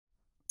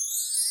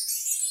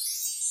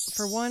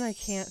For one, I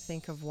can't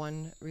think of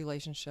one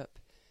relationship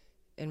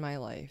in my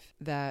life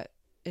that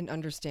in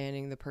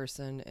understanding the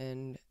person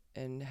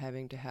and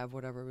having to have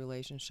whatever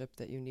relationship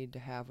that you need to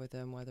have with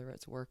them, whether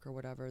it's work or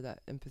whatever,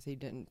 that empathy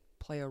didn't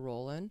play a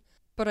role in.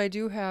 But I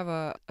do have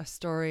a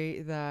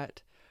story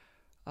that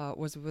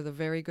was with a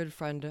very good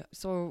friend.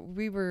 So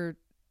we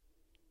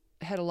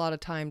had a lot of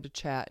time to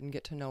chat and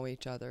get to know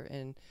each other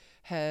and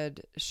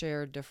had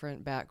shared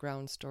different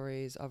background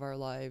stories of our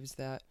lives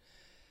that,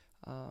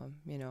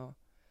 you know,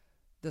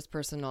 this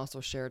person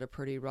also shared a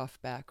pretty rough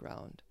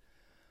background.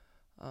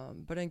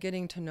 But in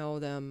getting to know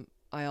them,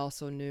 I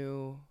also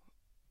knew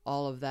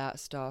all of that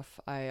stuff.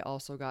 I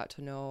also got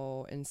to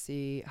know and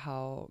see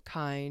how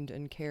kind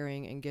and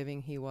caring and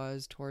giving he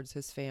was towards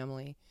his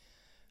family,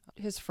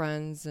 his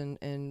friends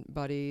and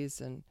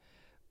buddies,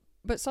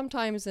 but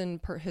sometimes in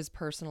his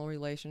personal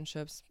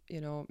relationships,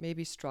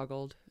 maybe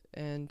struggled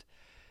and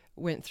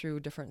went through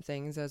different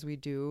things as we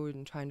do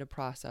and trying to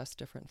process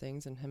different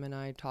things. And him and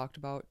I talked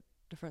about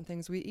different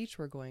things we each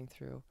were going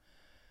through.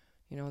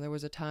 There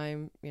was a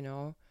time,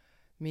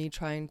 me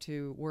trying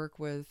to work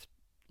with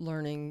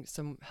learning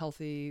some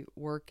healthy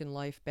work and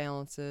life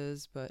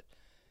balances, but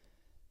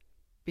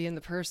being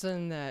the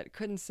person that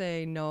couldn't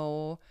say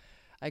no.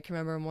 I can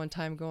remember him one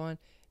time going,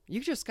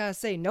 "You just gotta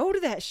say no to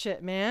that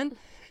shit, man."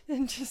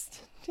 And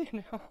just, he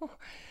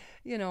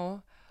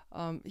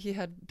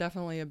had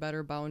definitely a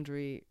better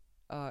boundary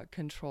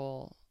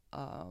control,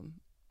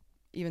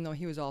 even though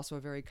he was also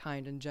a very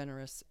kind and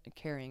generous,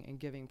 caring and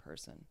giving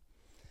person.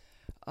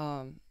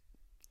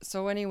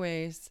 So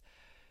anyways,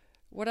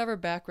 whatever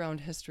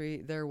background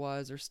history there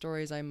was or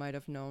stories I might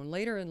have known,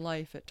 later in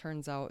life it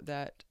turns out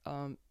that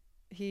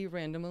he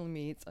randomly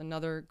meets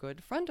another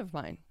good friend of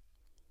mine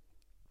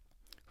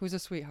who's a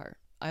sweetheart.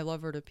 I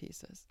love her to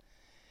pieces.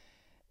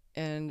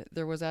 And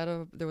there was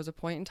a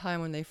point in time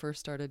when they first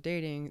started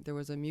dating, there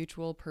was a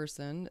mutual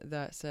person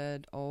that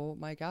said, "Oh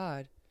my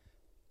God,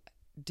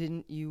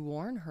 didn't you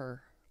warn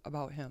her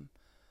about him?"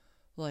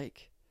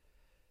 Like,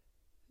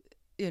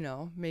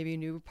 maybe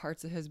knew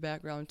parts of his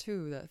background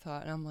too, that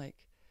thought. And I'm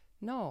like,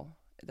 no,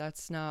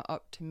 that's not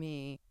up to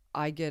me.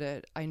 I get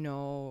it. I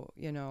know,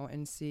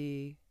 and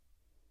see,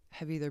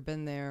 have either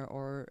been there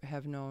or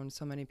have known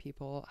so many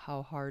people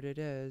how hard it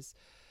is,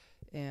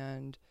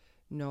 and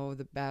know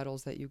the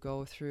battles that you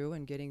go through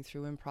and getting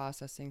through and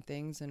processing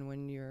things. And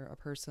when you're a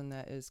person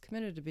that is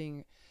committed to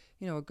being,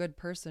 a good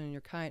person and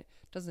you're kind,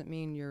 doesn't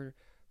mean you're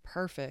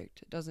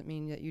perfect. It doesn't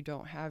mean that you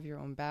don't have your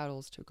own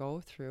battles to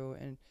go through.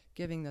 And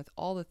giving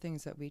all the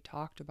things that we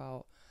talked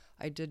about,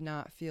 I did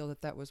not feel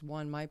that was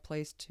my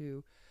place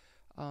to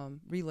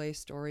relay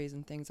stories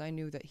and things I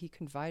knew that he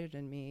confided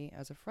in me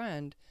as a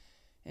friend,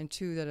 and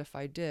two, that if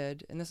I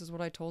did, and this is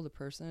what I told the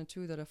person, and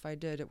two, that if I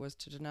did, it was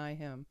to deny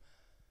him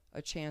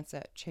a chance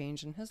at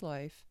change in his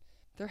life.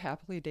 They're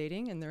happily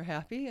dating and they're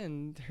happy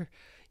and they're,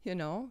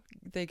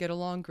 they get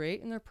along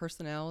great and their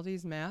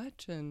personalities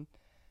match, and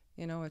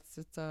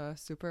it's a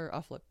super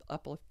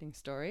uplifting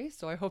story.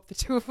 So I hope the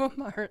two of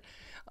them aren't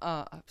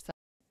upset.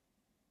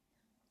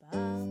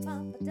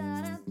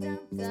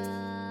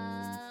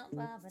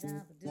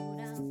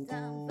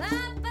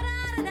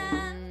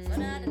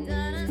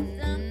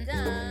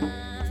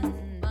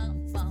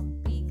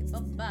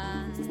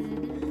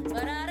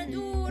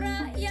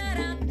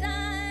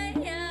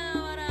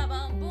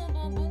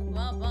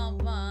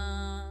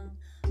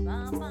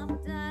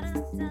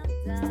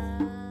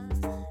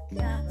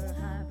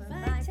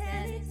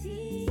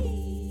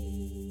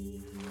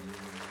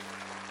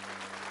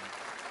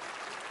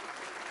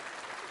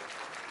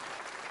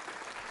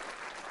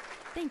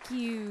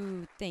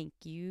 Thank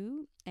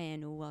you,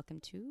 and welcome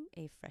to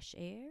A Fresh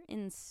Air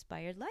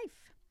Inspired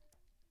Life.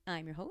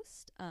 I'm your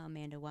host,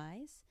 Amanda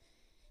Wise,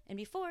 and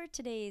before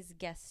today's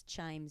guest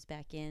chimes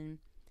back in,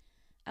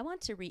 I want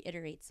to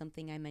reiterate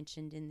something I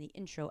mentioned in the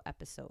intro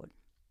episode.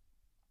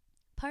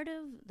 Part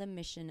of the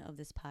mission of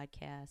this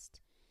podcast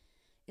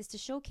is to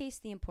showcase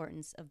the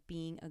importance of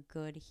being a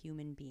good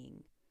human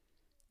being.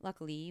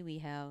 Luckily, we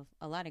have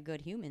a lot of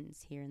good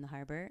humans here in the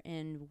harbor,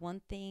 and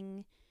one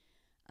thing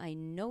I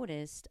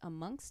noticed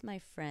amongst my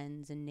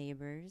friends and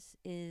neighbors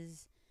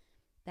is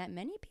that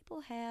many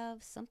people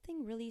have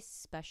something really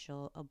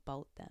special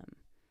about them,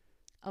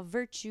 a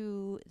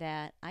virtue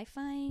that I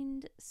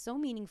find so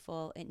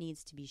meaningful it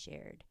needs to be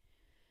shared.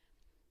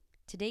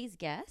 Today's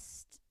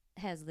guest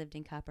has lived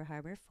in Copper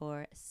Harbor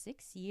for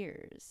 6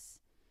 years,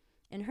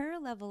 and her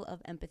level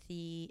of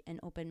empathy and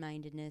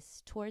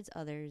open-mindedness towards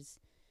others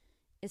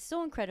is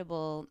so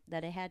incredible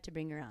that I had to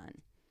bring her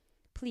on.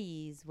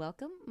 Please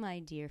welcome my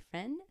dear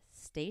friend,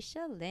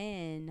 Stacia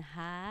Lynn.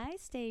 Hi,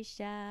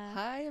 Stacia.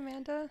 Hi,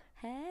 Amanda.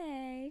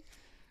 Hey.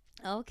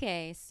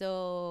 Okay,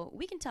 so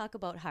we can talk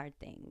about hard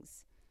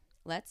things.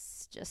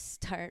 Let's just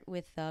start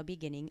with the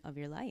beginning of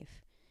your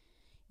life.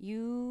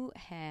 You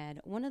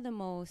had one of the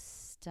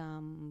most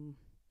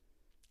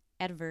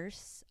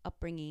adverse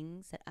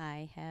upbringings that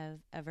I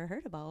have ever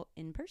heard about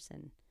in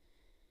person.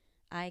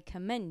 I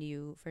commend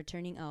you for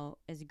turning out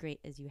as great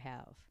as you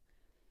have.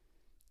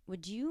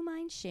 Would you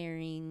mind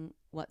sharing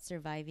what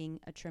surviving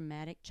a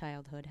traumatic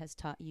childhood has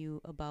taught you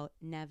about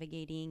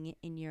navigating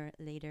in your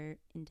later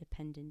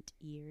independent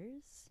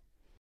years?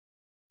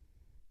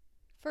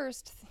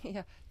 First,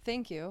 yeah,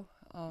 thank you.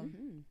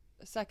 Mm-hmm.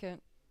 Second,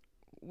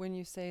 when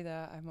you say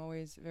that, I'm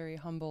always very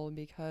humble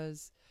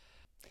because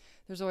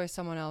there's always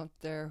someone out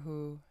there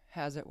who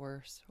has it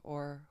worse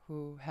or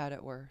who had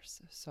it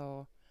worse.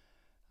 So,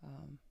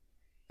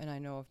 and I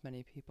know of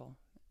many people.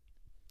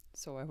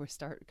 So I always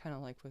start kind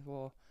of like with,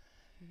 well,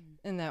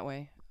 in that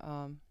way.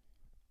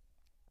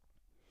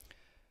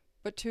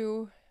 But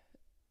two,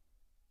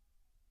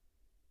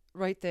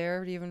 right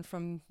there, even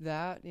from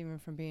that, even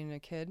from being a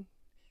kid,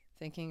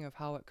 thinking of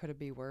how it could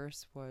be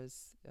worse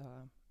was,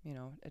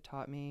 it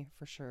taught me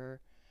for sure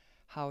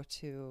how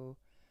to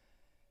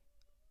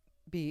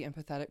be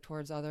empathetic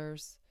towards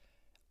others.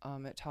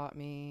 It taught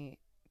me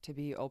to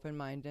be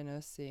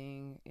open-mindedness,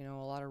 seeing, a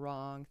lot of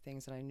wrong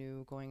things that I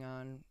knew going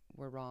on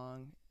were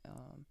wrong.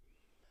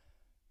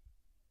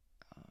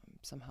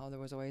 Somehow there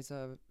was always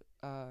a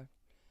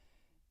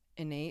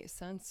innate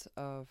sense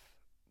of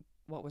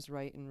what was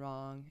right and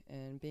wrong,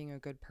 and being a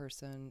good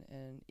person,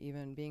 and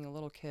even being a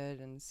little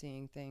kid and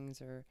seeing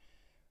things or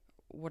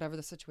whatever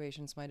the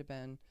situations might have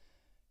been,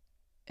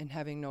 and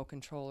having no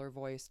control or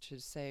voice to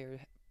say, or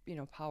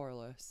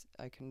powerless.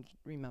 I can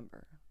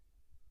remember,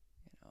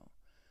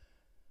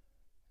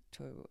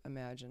 to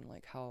imagine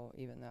like how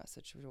even that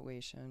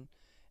situation,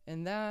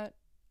 and that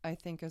I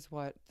think is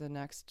what the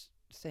next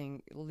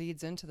thing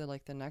leads into, the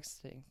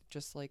next thing,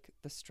 just like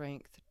the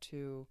strength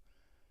to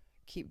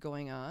keep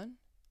going on,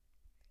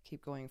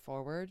 keep going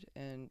forward,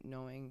 and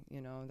knowing,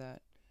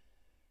 that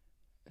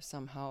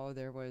somehow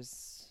there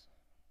was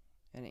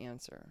an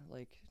answer,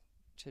 like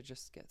to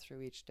just get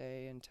through each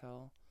day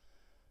until,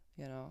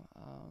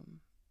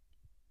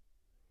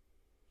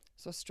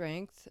 so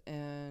strength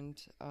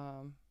and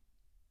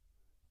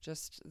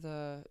just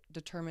the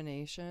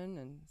determination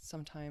and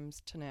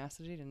sometimes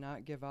tenacity to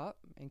not give up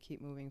and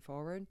keep moving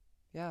forward.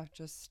 Yeah,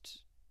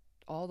 just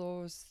all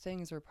those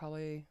things are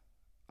probably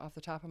off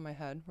the top of my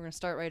head. We're going to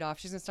start right off.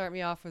 She's going to start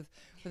me off with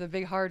a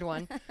big hard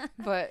one.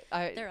 But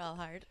They're all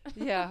hard.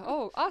 Yeah.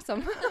 Oh,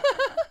 awesome.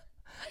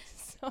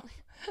 So,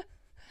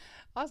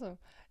 awesome.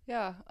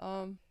 Yeah.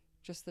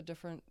 Just the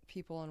different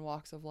people and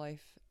walks of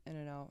life in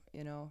and out,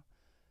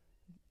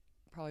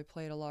 probably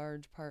played a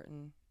large part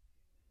in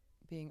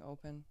being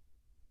open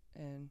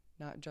and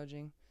not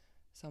judging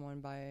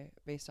someone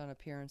based on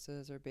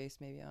appearances, or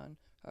based maybe on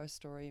a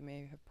story you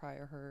may have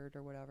prior heard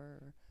or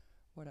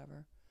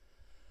whatever.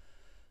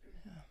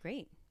 Yeah.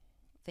 Great.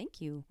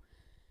 Thank you.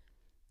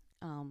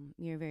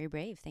 You're very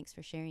brave. Thanks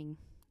for sharing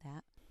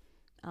that.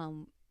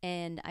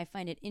 And I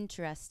find it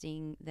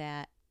interesting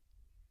that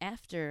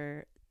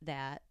after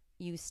that,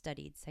 you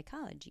studied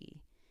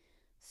psychology.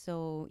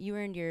 So you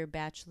earned your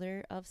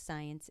Bachelor of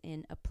Science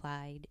in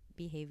Applied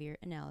Behavior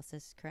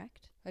Analysis,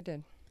 correct? I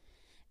did.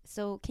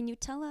 So can you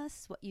tell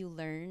us what you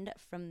learned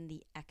from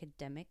the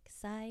academic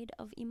side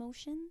of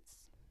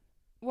emotions?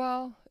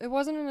 Well, it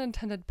wasn't an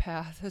intended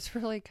path. It's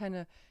really kind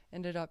of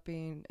ended up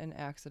being an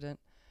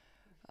accident.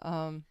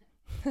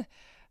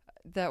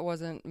 That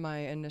wasn't my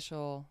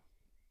initial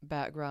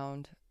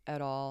background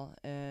at all,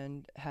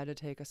 and had to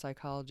take a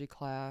psychology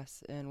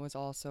class, and was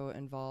also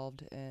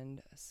involved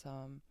in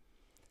some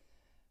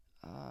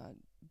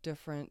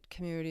different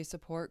community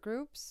support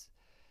groups.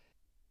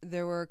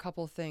 There were a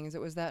couple things.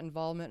 It was that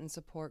involvement in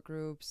support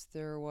groups.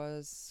 There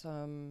was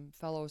some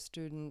fellow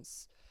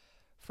students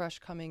fresh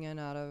coming in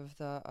out of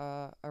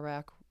the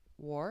Iraq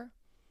War,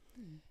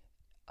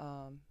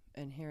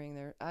 and hearing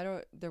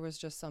there was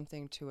just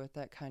something to it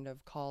that kind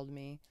of called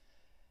me,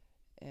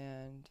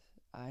 and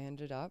I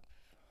ended up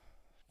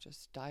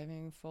just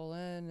diving full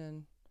in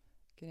and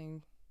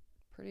getting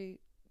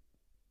pretty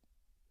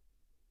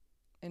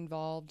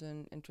involved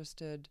and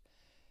interested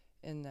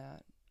in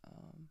that,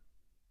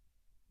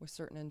 with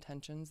certain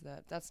intentions.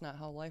 That's not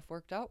how life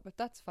worked out, but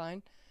that's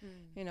fine.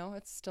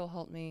 It's still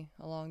helped me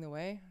along the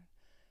way,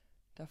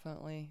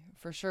 definitely,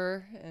 for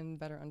sure, and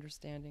better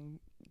understanding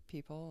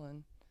people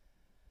and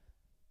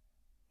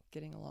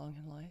getting along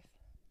in life.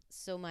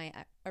 So my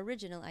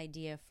original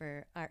idea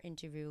for our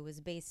interview was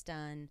based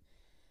on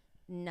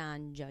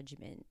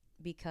non-judgment,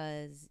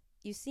 because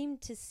you seem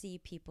to see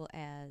people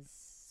as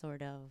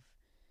sort of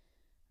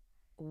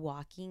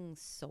walking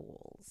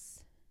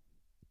souls.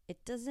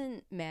 It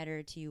doesn't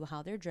matter to you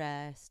how they're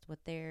dressed, what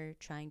they're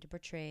trying to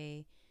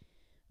portray,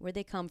 where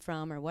they come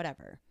from, or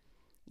whatever.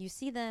 You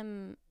see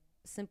them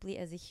simply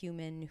as a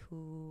human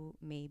who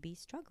may be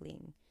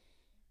struggling.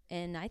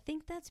 And I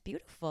think that's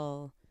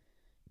beautiful.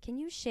 Can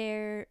you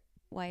share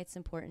why it's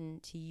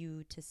important to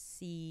you to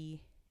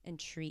see and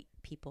treat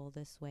people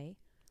this way?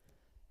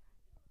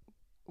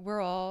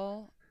 We're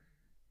all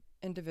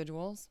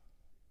individuals.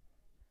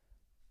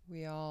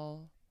 We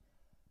all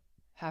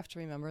have to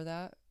remember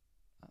that.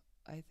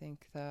 I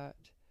think that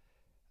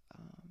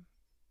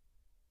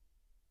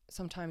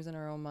sometimes in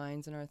our own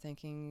minds and our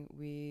thinking,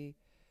 we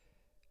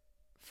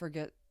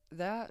forget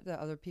that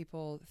other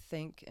people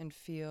think and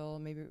feel,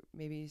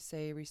 maybe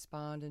say,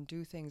 respond, and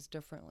do things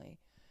differently.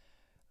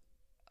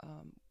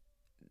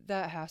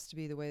 That has to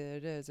be the way that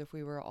it is. If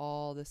we were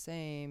all the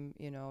same,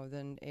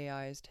 then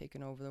AI has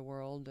taken over the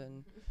world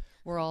and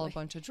we're all a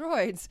bunch of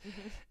droids.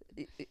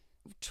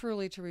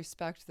 Truly to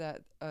respect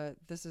that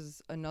this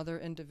is another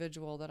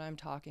individual that I'm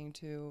talking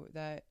to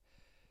that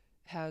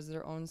has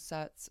their own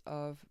sets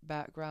of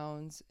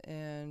backgrounds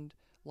and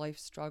life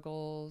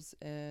struggles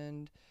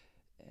and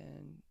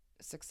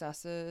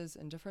successes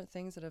and different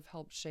things that have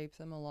helped shape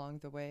them along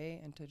the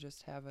way, and to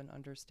just have an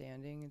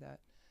understanding that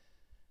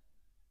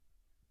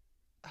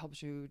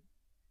helps you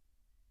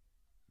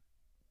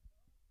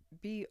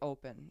be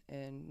open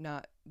and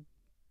not.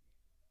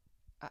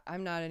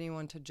 I'm not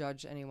anyone to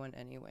judge anyone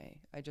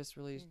anyway. I just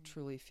really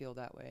truly feel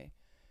that way.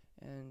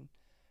 And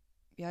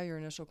yeah, your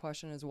initial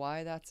question is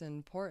why that's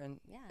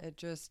important. Yeah. It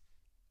just,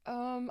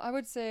 I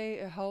would say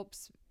it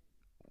helps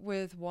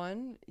with,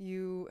 one,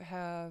 you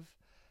have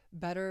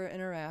better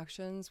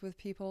interactions with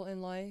people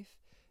in life.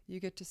 You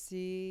get to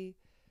see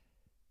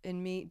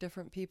and meet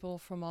different people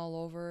from all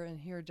over and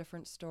hear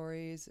different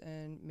stories,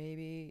 and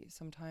maybe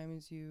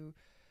sometimes you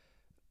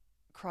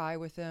cry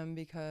with them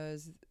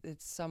because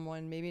it's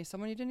someone you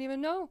didn't even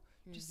know,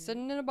 just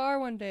sitting in a bar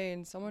one day,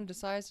 and someone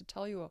decides to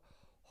tell you a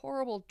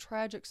horrible,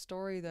 tragic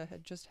story that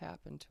had just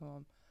happened to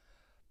them.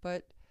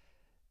 But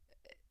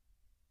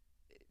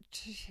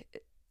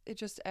it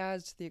just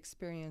adds to the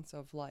experience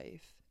of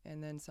life.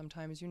 And then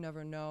sometimes you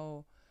never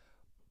know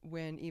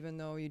when, even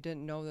though you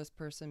didn't know this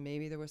person,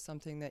 maybe there was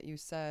something that you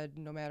said,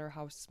 no matter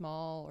how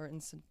small or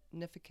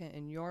insignificant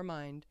in your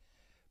mind,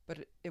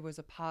 but it was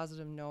a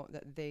positive note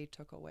that they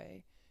took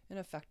away and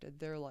affected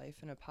their life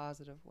in a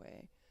positive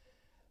way.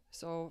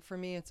 So for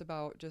me, it's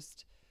about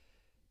just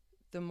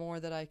the more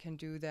that I can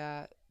do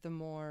that, the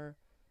more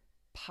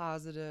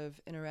positive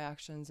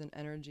interactions and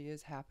energy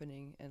is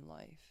happening in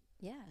life.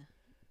 Yeah,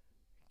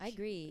 I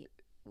agree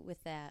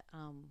with that.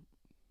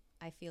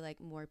 I feel like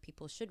more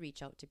people should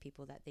reach out to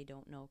people that they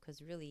don't know,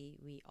 because really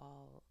we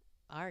all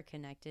are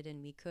connected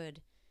and we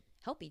could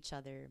help each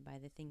other by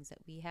the things that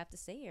we have to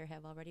say or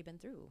have already been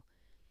through.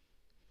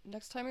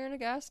 Next time you're in a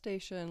gas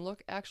station,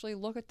 look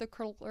at the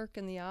clerk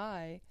in the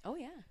eye. Oh,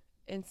 yeah.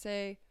 And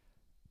say,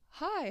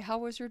 hi, how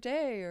was your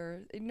day?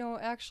 Or,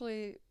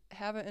 actually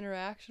have an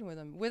interaction with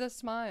them with a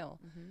smile.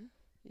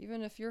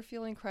 Even if you're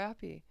feeling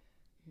crappy,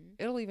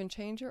 it'll even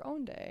change your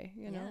own day,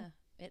 you know?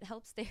 It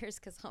helps theirs,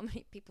 because how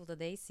many people do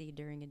they see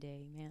during a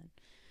day, man?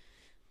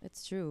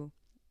 It's true.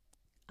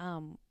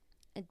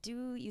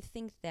 Do you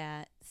think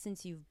that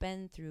since you've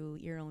been through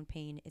your own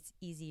pain, it's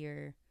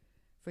easier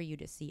for you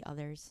to see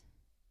others?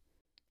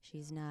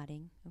 She's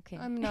nodding. Okay.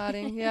 I'm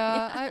nodding.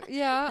 Yeah.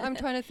 I'm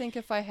trying to think,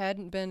 if I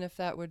hadn't been, if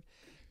that would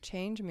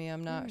change me.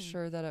 I'm not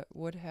sure that it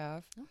would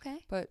have. Okay.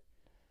 But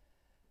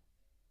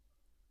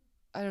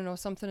I don't know,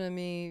 something in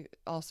me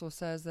also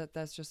says that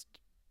that's just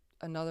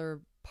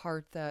another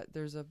part, that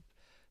there's a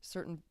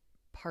certain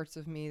parts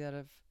of me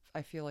that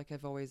I feel like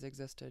have always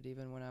existed,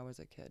 even when I was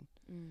a kid.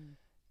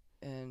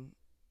 And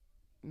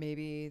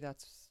maybe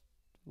that's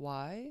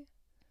why.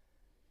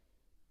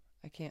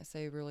 I can't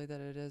say really that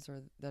it is,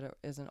 or that it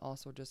isn't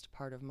also just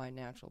part of my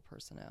natural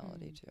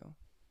personality too.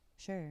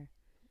 Sure.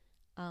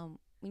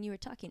 When you were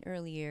talking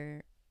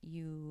earlier,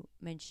 you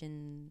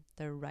mentioned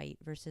the right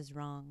versus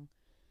wrong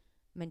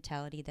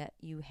mentality that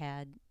you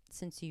had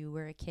since you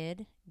were a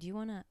kid. Do you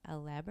want to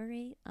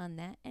elaborate on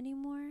that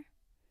anymore?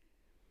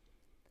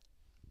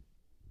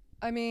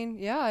 I mean,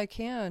 yeah, I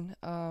can.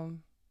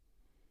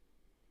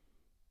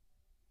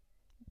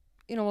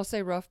 We'll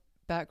say rough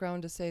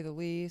background, to say the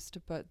least,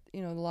 but a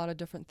lot of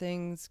different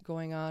things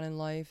going on in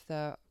life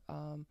that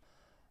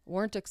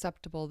weren't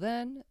acceptable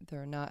then.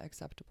 They're not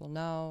acceptable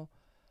now.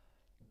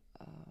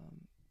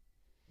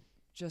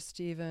 Just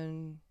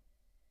even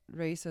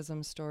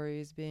racism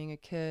stories, being a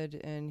kid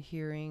and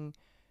hearing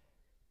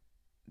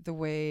the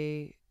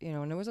way,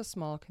 and it was a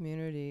small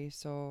community,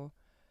 so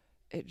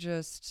it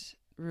just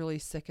really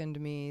sickened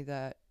me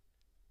that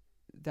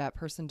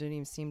person didn't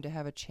even seem to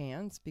have a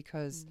chance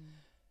because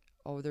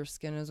their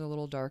skin is a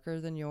little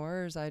darker than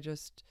yours. I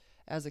just,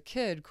 as a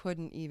kid,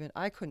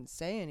 I couldn't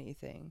say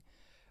anything.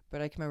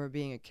 But I can remember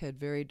being a kid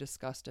very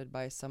disgusted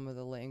by some of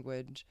the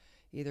language,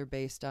 either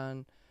based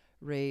on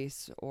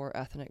race or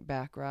ethnic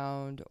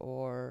background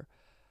or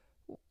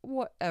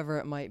whatever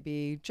it might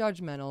be,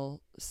 judgmental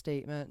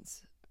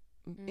statements,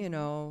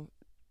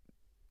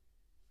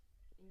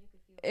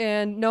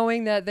 and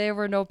knowing that there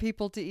were no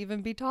people to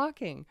even be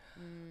talking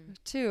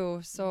too.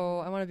 So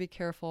I want to be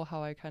careful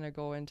how I kind of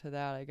go into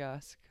that, I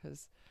guess,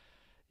 because,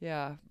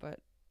 but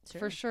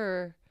for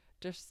sure,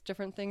 just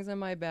different things in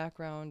my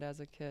background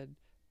as a kid,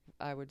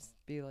 I would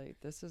be like,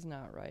 this is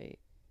not right.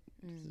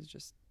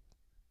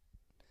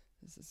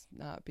 This is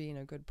not being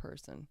a good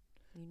person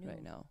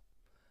right now.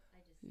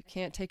 You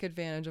can't take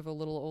advantage of a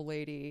little old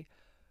lady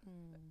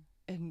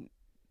and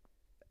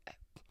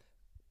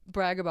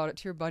brag about it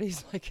to your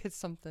buddies like it's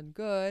something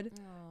good.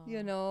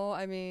 Aw.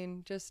 I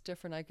mean, just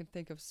different. I can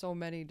think of so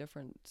many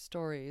different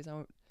stories.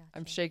 I'm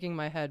Gotcha. shaking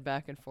my head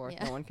back and forth.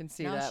 Yeah. No one can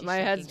see Now that. she's My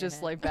head's shaking her just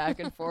head. like back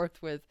and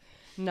forth with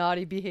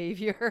naughty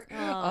behavior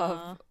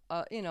Aw.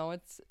 of,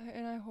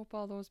 and I hope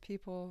all those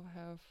people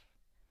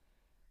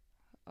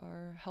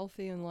are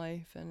healthy in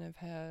life and have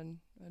had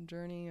a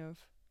journey of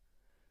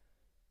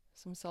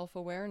some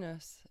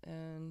self-awareness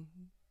and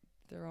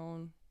their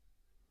own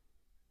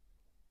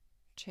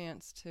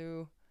chance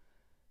to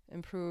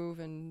improve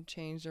and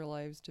change their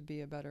lives to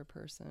be a better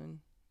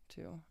person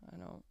too. I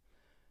don't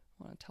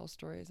want to tell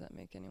stories that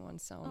make anyone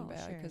sound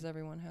bad, sure. because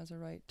everyone has a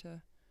right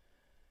to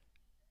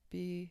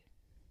be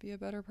a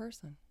better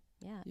person.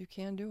 Yeah. You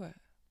can do it.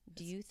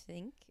 Do you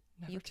think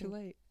Never you too can?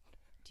 late.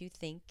 Do you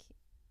think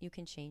you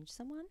can change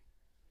someone?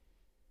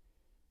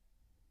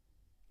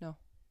 No.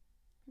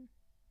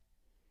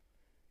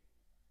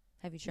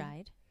 Have you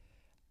tried?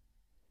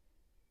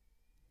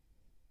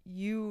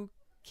 You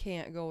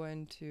can't go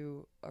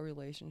into a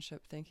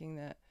relationship thinking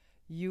that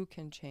you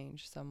can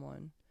change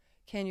someone.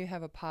 Can you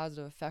have a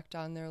positive effect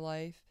on their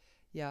life?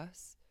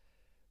 Yes.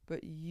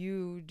 But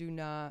you do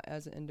not,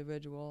 as an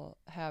individual,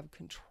 have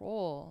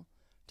control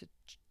to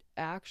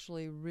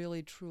actually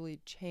really truly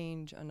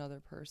change another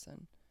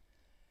person.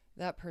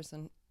 That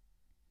person,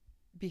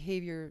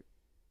 behavior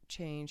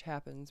change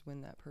happens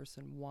when that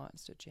person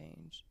wants to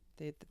change.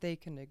 They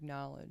can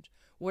acknowledge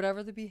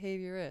whatever the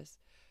behavior is,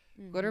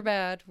 good or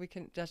bad.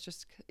 That's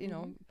just,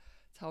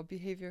 it's how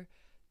behavior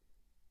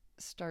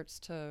starts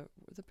to,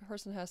 the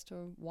person has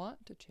to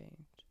want to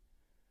change,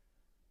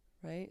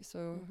 right?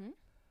 So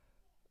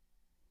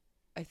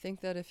I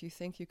think that if you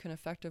think you can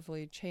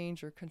effectively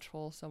change or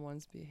control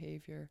someone's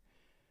behavior.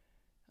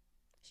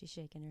 She's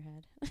shaking her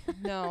head.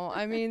 No,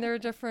 I mean, there are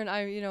different,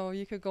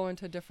 you could go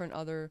into different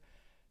other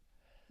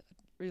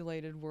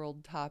related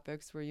world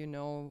topics where,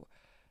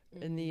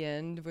 in the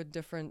end with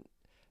different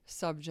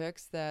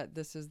subjects, that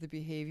this is the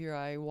behavior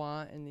I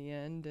want in the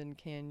end, and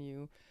can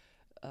you,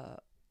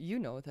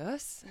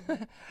 this,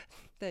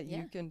 that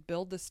you can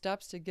build the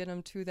steps to get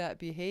them to that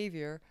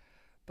behavior.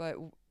 But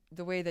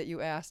the way that you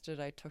asked it,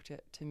 I took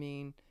it to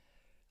mean,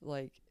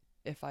 like,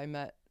 if I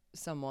met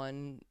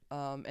someone,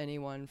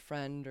 anyone,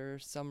 friend or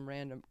some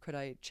random, could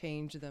I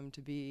change them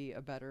to be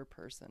a better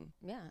person?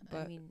 Yeah,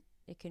 But I mean,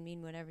 it can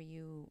mean whatever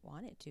you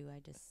want it to.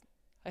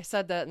 I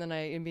said that, and then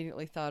I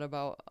immediately thought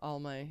about all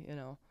my,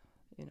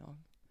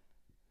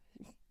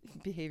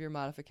 behavior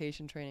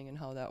modification training and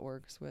how that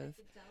works with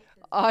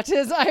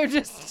autism. I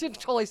just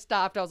totally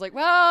stopped. I was like,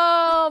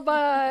 well,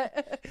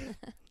 but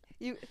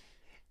you.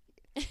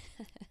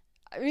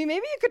 I mean,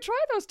 maybe you could try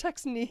those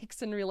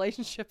techniques in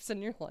relationships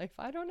in your life.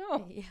 I don't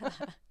know. Yeah,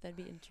 that'd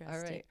be interesting.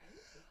 All right.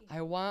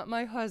 I want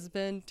my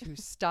husband to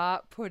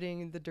stop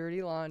putting the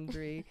dirty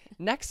laundry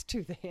next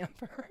to the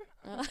hamper.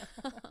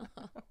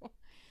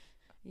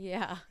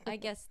 Yeah, I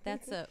guess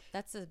that's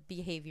a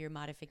behavior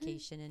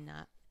modification and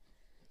not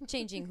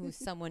changing who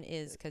someone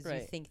is because you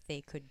think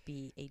they could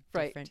be a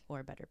different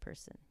or better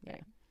person. Yeah.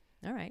 Right.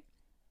 All right.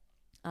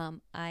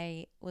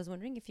 I was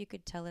wondering if you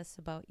could tell us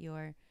about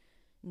your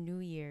New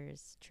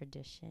Year's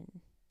tradition.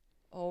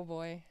 Oh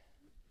boy.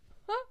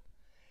 Huh.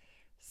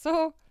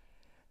 So,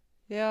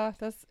 yeah,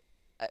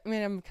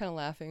 I'm kind of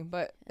laughing,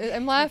 but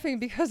I'm laughing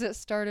because it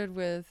started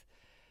with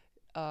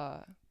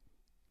the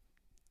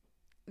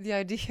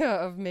idea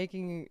of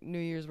making New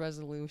Year's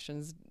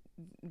resolutions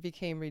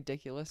became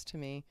ridiculous to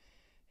me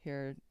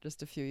here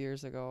just a few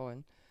years ago,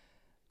 and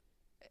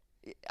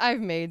I've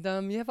made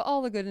them. You have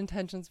all the good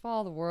intentions of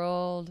all the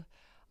world.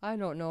 I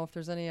don't know if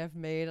there's any I've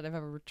made that I've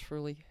ever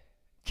truly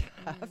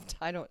kept.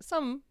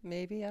 Some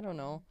maybe, I don't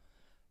know.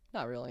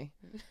 Not really.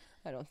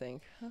 I don't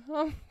think.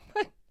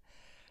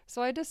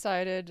 So I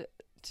decided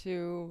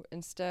to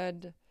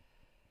instead,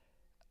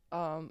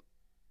 I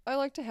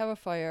like to have a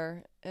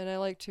fire, and I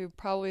like to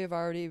probably have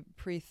already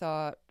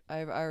pre-thought.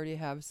 I've already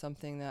have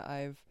something that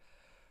I've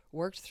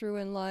worked through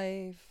in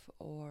life,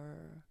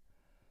 or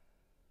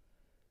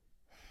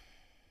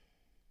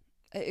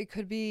it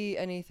could be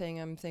anything.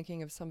 I'm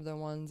thinking of some of the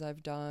ones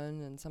I've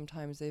done, and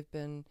sometimes they've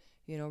been,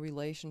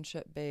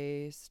 relationship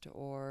based,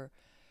 or,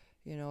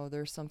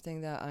 there's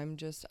something that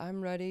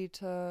I'm ready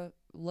to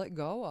let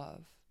go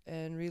of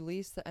and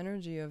release the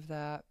energy of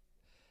that.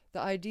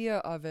 The idea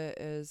of it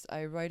is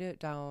I write it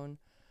down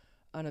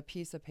on a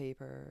piece of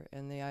paper,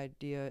 and the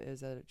idea is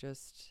that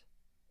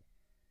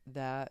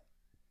that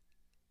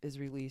is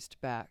released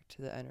back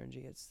to the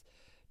energy. It's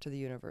to the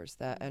universe.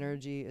 That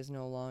energy is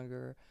no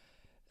longer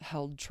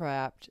held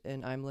trapped,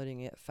 and I'm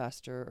letting it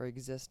fester or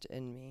exist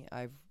in me.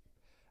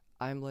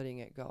 I'm letting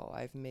it go.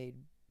 I've made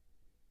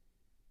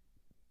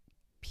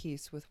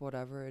peace with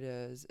whatever it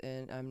is,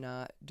 and I'm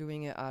not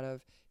doing it out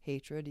of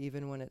hatred,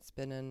 even when it's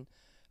been in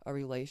a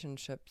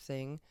relationship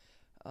thing.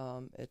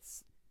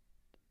 It's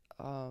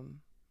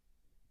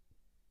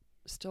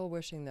still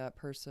wishing that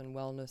person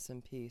wellness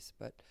and peace,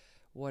 but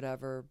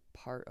whatever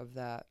part of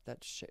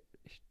that's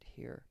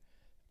here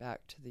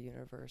back to the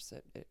universe,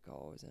 it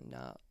goes, and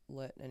not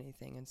let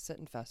anything and sit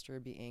and fester,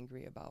 be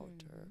angry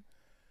about, or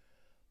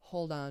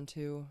hold on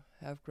to,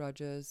 have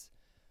grudges.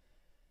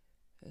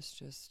 It's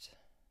just,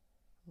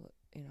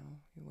 you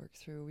work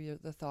through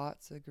the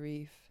thoughts, the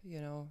grief,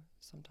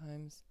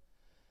 sometimes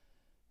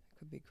it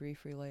could be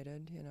grief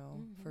related,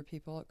 for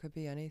people. It could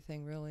be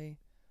anything really,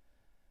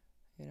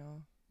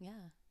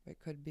 Yeah. It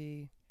could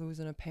be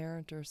losing a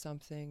parent or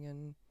something,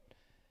 and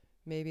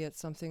maybe it's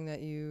something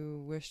that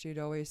you wished you'd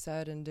always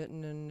said and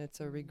didn't, and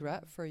it's a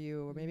regret for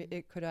you. Or maybe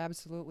it could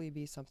absolutely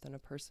be something a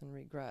person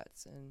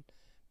regrets, and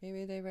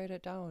maybe they write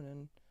it down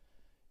and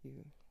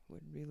you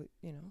would really,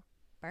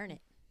 burn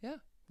it. Yeah.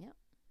 Yep.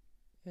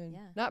 And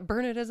not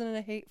burn it as in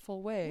a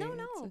hateful way.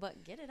 No,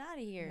 but get it out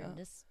of here. And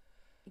just,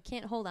 you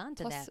can't hold on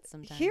to that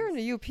sometimes. Here in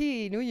the UP,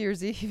 New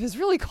Year's Eve is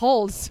really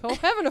cold, so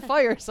having a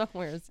fire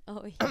somewhere is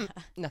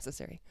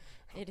necessary.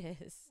 It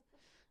is.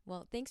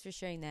 Well, thanks for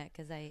sharing that,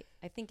 because I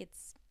think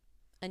it's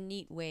a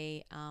neat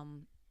way,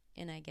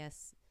 and I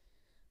guess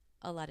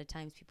a lot of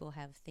times people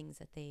have things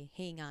that they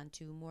hang on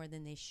to more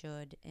than they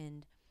should,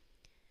 and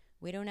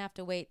we don't have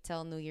to wait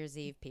till New Year's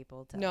Eve,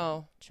 people,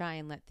 to try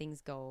and let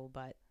things go.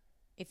 But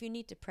if you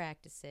need to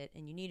practice it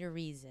and you need a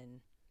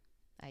reason,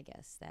 I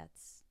guess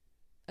that's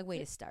a way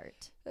to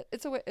start.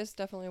 It's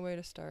definitely a way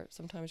to start.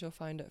 Sometimes you'll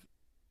find it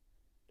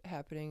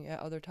happening at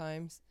other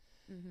times.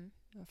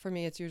 Mm-hmm. For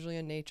me, it's usually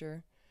in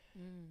nature.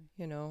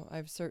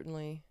 I've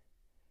certainly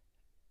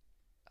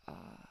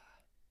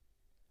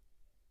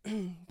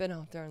been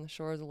out there on the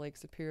shores of Lake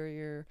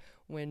Superior,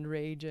 wind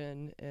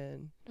raging,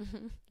 and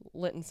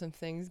letting some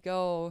things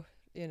go,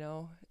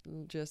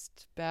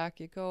 just back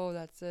you go,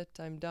 that's it,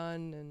 I'm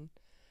done. And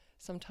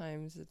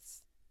sometimes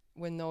it's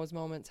when those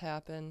moments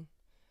happen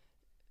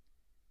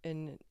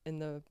and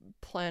the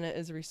planet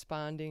is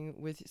responding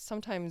with,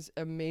 sometimes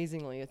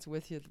amazingly, it's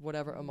with you,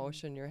 whatever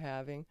emotion you're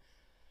having.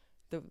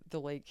 The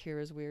lake here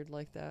is weird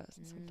like that.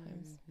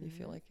 Sometimes you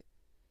feel like,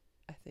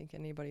 I think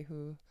anybody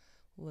who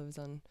lives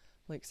on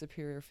Lake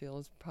Superior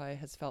probably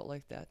has felt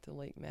like that. The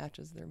lake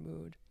matches their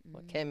mood.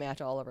 Well, it can't match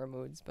all of our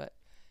moods, but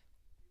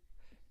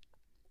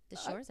the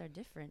shores are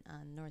different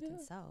on north and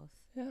south.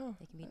 Yeah.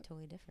 They can be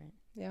totally different.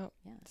 Yeah.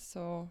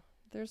 So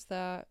there's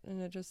that,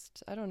 and it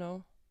just, I don't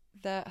know,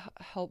 that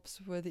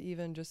helps with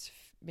even just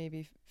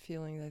maybe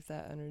feeling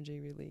that energy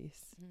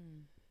release.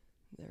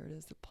 There it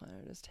is, the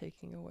planet is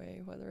taking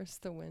away, whether it's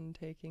the wind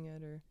taking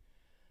it or,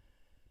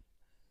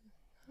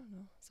 I don't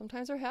know.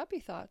 Sometimes they're happy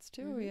thoughts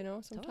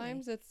too,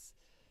 Sometimes it's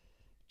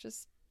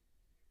just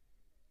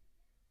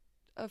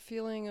a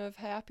feeling of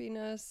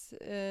happiness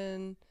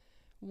and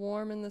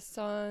warm in the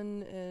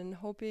sun and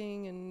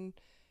hoping and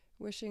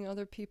wishing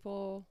other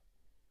people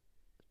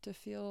to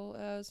feel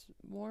as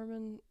warm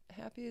and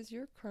happy as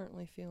you're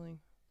currently feeling.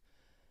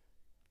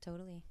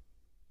 Totally.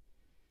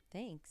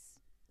 Thanks.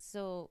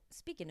 So,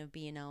 speaking of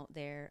being out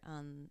there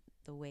on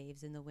the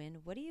waves and the wind,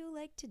 what do you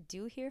like to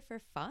do here for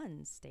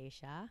fun,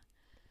 Stacia?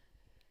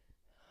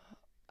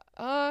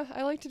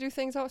 I like to do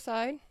things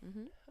outside.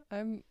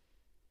 I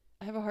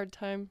have a hard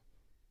time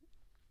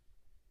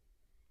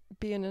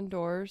being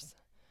indoors.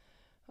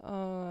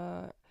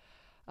 I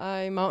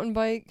mountain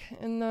bike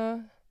in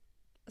the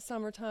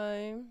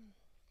summertime.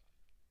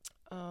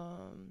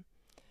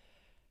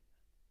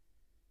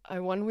 I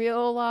one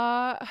wheel a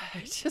lot.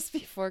 Just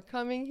before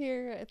coming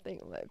here, I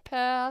think my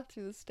path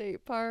to the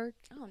state park.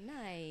 Oh,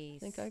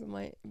 nice. I think I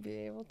might be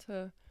able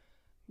to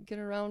get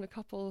around a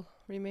couple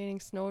remaining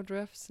snow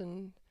drifts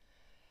and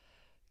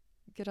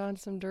get on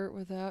some dirt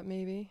with that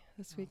maybe.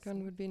 This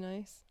weekend would be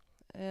nice.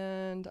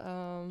 And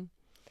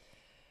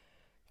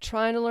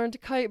trying to learn to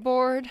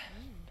kiteboard.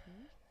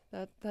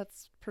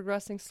 That's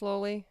progressing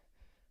slowly.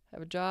 I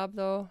have a job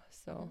though,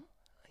 so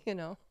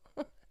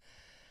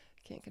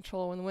can't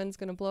control when the wind's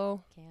gonna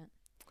blow. Can't.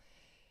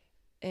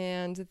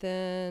 And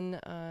then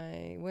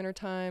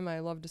wintertime, I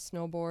love to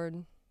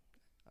snowboard,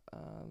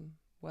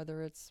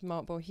 whether it's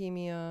Mount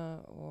Bohemia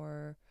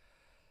or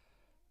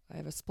I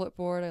have a split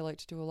board. I like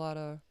to do a lot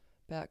of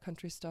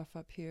backcountry stuff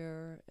up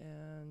here.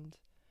 And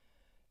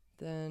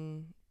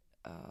then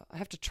I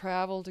have to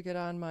travel to get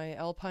on my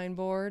alpine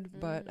board,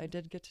 but I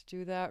did get to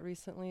do that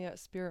recently at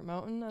Spirit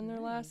Mountain on their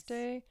last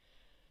day.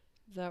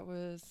 That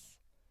was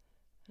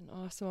an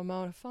awesome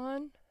amount of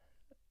fun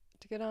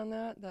to get on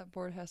that. That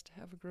board has to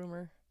have a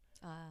groomer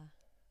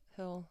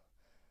hill.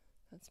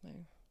 That's my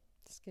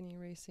skinny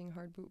racing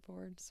hard boot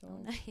board. So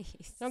nice.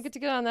 I don't get to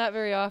get on that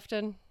very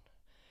often.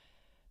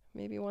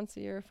 Maybe once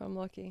a year if I'm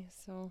lucky.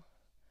 So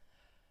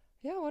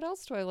yeah, what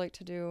else do I like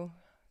to do?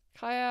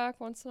 Kayak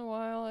once in a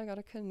while. I got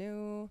a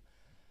canoe.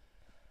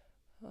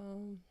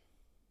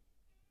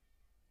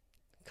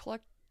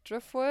 Collect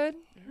driftwood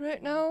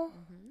right now.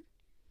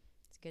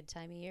 It's a good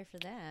time of year for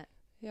that.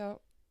 Yeah.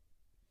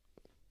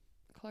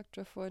 Collect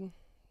driftwood.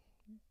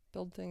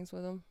 Build things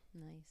with them.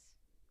 Nice.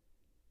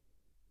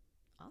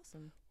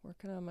 Awesome.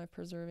 Working on my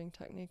preserving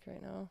technique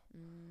right now.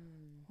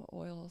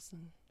 Oils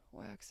and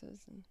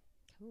waxes and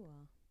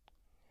cool.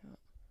 Yeah.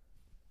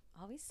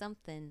 Always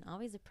something.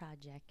 Always a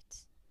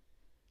project.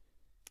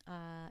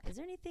 Is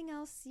there anything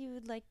else you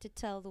would like to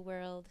tell the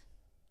world?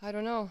 I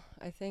don't know.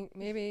 I think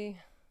maybe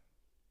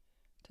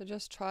to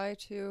just try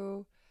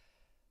to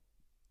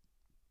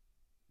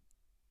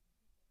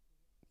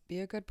be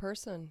a good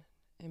person.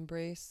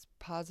 Embrace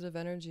positive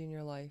energy in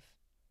your life.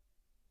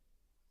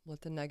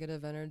 Let the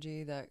negative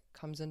energy that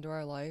comes into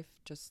our life,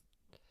 just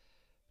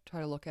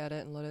try to look at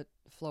it and let it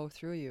flow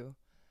through you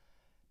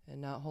and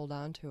not hold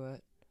on to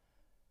it.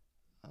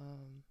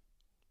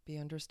 Be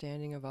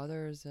understanding of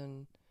others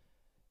and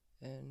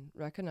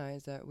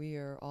recognize that we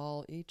are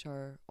all each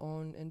our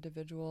own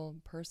individual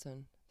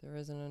person. There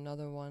isn't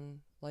another one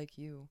like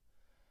you.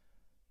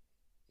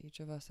 Each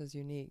of us is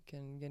unique,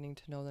 and getting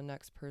to know the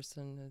next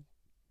person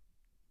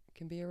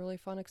can be a really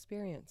fun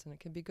experience, and it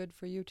can be good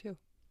for you too.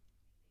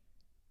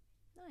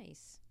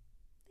 Nice.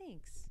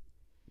 Thanks.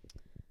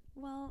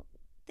 Well,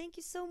 thank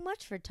you so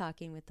much for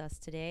talking with us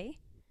today.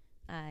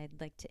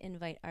 I'd like to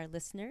invite our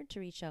listener to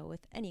reach out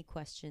with any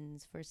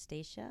questions for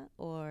Stacia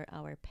or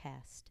our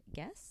past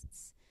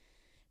guests.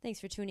 Thanks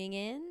for tuning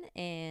in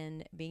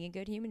and being a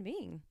good human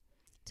being.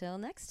 Till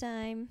next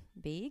time,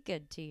 be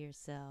good to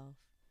yourself.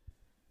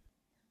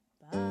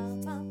 Ba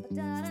ba ba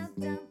da da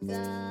da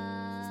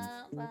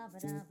da, ba ba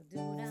da ba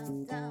do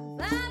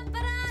da da.